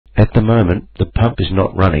At the moment, the pump is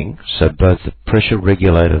not running, so both the pressure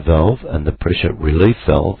regulator valve and the pressure relief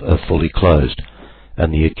valve are fully closed,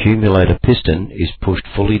 and the accumulator piston is pushed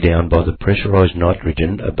fully down by the pressurized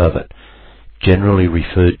nitrogen above it, generally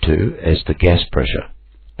referred to as the gas pressure.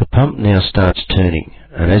 The pump now starts turning,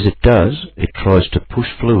 and as it does, it tries to push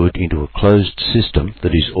fluid into a closed system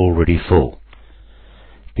that is already full.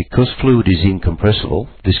 Because fluid is incompressible,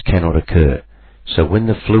 this cannot occur, so when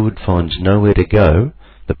the fluid finds nowhere to go,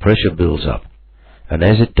 the pressure builds up, and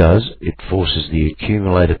as it does, it forces the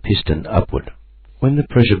accumulator piston upward. When the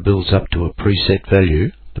pressure builds up to a preset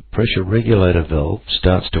value, the pressure regulator valve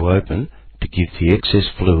starts to open to give the excess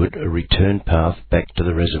fluid a return path back to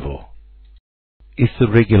the reservoir. If the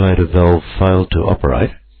regulator valve failed to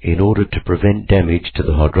operate, in order to prevent damage to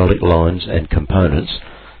the hydraulic lines and components,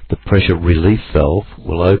 the pressure relief valve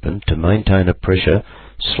will open to maintain a pressure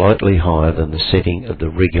slightly higher than the setting of the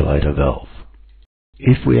regulator valve.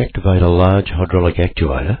 If we activate a large hydraulic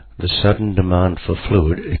actuator, the sudden demand for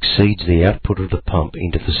fluid exceeds the output of the pump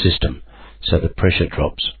into the system, so the pressure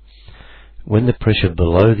drops. When the pressure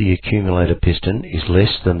below the accumulator piston is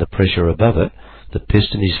less than the pressure above it, the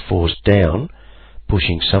piston is forced down,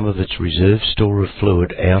 pushing some of its reserve store of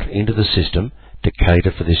fluid out into the system to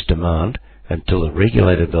cater for this demand until the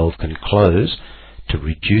regulator valve can close to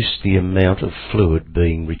reduce the amount of fluid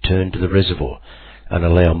being returned to the reservoir and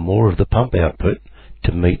allow more of the pump output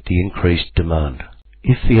to meet the increased demand.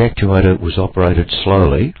 If the actuator was operated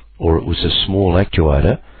slowly, or it was a small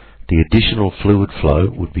actuator, the additional fluid flow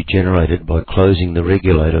would be generated by closing the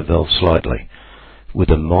regulator valve slightly, with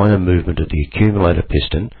a minor movement of the accumulator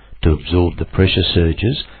piston to absorb the pressure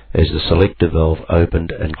surges as the selector valve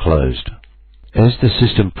opened and closed. As the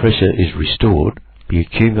system pressure is restored, the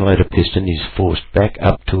accumulator piston is forced back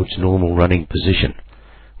up to its normal running position,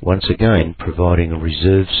 once again providing a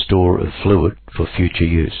reserve store of fluid for future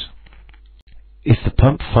use. If the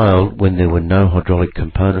pump failed when there were no hydraulic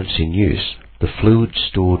components in use, the fluid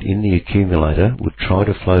stored in the accumulator would try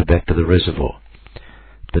to flow back to the reservoir,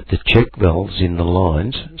 but the check valves in the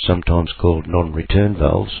lines, sometimes called non-return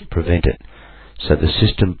valves, prevent it, so the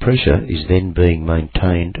system pressure is then being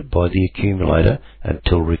maintained by the accumulator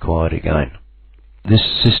until required again. This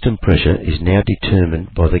system pressure is now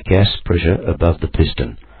determined by the gas pressure above the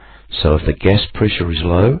piston, so if the gas pressure is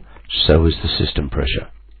low, so is the system pressure.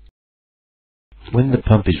 When the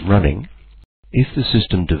pump is running, if the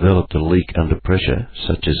system developed a leak under pressure,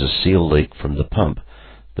 such as a seal leak from the pump,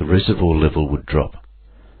 the reservoir level would drop.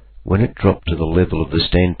 When it dropped to the level of the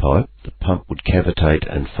standpipe, the pump would cavitate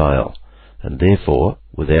and fail, and therefore,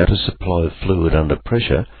 without a supply of fluid under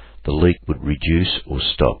pressure, the leak would reduce or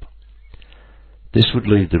stop. This would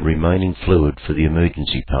leave the remaining fluid for the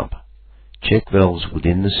emergency pump. Check valves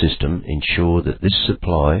within the system ensure that this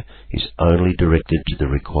supply is only directed to the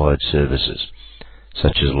required services,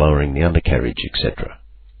 such as lowering the undercarriage, etc.